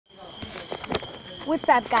What's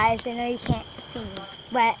up, guys? I know you can't see me,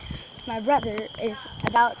 but my brother is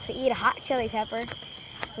about to eat a hot chili pepper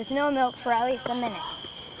with no milk for at least a minute.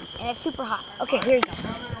 And it's super hot. Okay, here you go.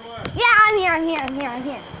 Yeah, I'm here.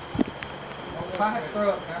 If I have to throw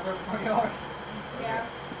up, can I throw up front yard? Yeah.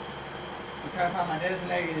 I'm trying to find my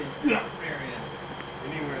designated area.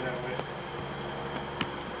 Anywhere that way.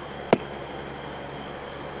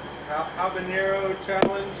 Habanero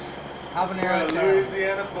challenge. Habanero For a challenge.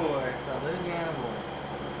 Louisiana boy. The Louisiana boy.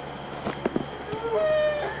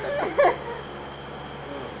 It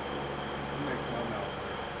makes my mouth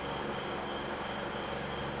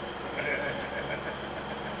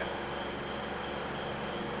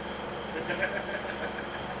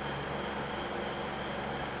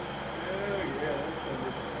Oh yeah, that's a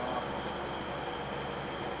good job.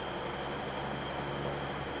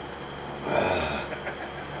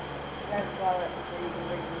 Gotta swallow it before you can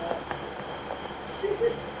raise it up.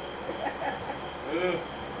 Ugh.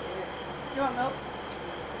 You want milk?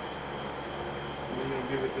 We're gonna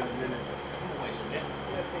give it that minute. Wait a minute.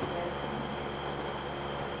 You want big milk?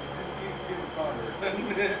 It just keeps getting hotter,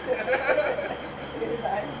 doesn't it? It is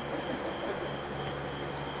hot.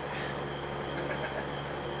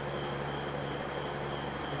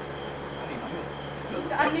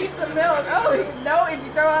 I need some milk. Oh no! If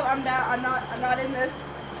you throw up, I'm down. I'm not in this.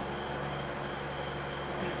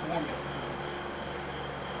 It's warm.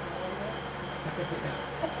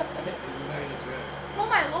 Oh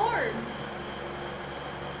my lord!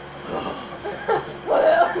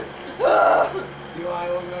 See why I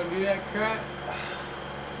wasn't gonna do that crap?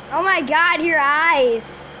 Oh my God, your eyes.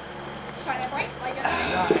 Shine it bright like a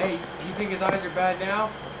Nah, hey, you think his eyes are bad now?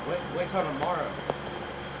 Wait till tomorrow.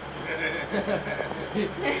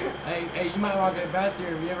 hey, you might walk in the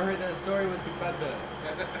bathroom. You ever heard that story about the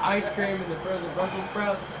ice cream and the frozen Brussels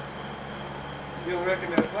sprouts? You don't reckon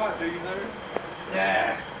that's hot, do you, Hunter?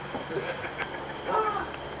 Yeah.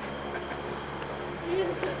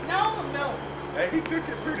 No milk. Hey, he took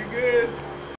it pretty good.